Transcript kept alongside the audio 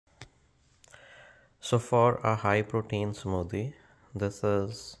So for a high protein smoothie, this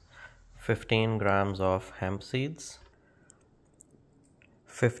is 15 grams of hemp seeds,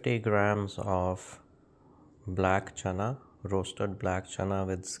 50 grams of black chana, roasted black chana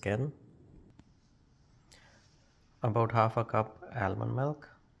with skin, about half a cup almond milk.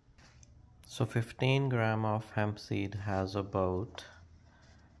 So 15 gram of hemp seed has about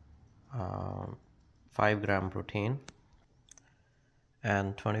 5 gram protein,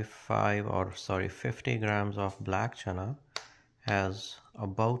 and 50 grams of black chana has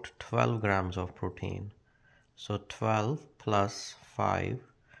about 12 grams of protein. So 12 plus 5,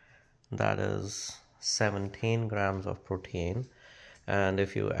 that is 17 grams of protein. And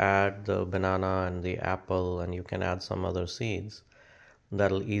if you add the banana and the apple, and you can add some other seeds,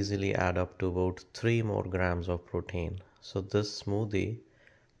 that'll easily add up to about 3 more grams of protein. So this smoothie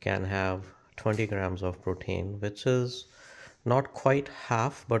can have 20 grams of protein, which is not quite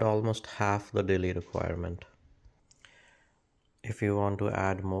half, but almost half the daily requirement. If you want to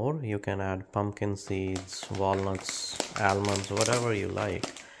add more, you can add pumpkin seeds, walnuts, almonds, whatever you like.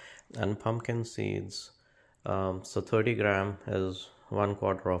 And pumpkin seeds, so 30 gram is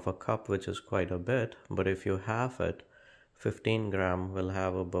 1/4 of a cup, which is quite a bit. But if you half it, 15 gram will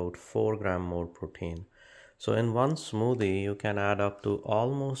have about 4 gram more protein. So in one smoothie, you can add up to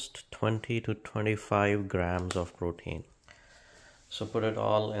almost 20 to 25 grams of protein. So put it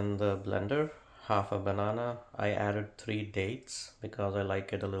all in the blender. Half a banana. I added 3 dates because I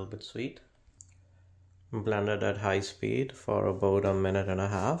like it a little bit sweet. Blended at high speed for about a minute and a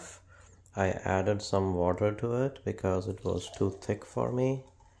half. I added some water to it because it was too thick for me.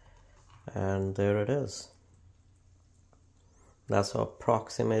 And there it is. That's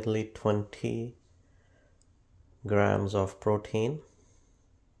approximately 20 grams of protein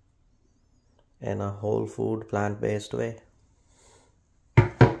in a whole food plant-based way.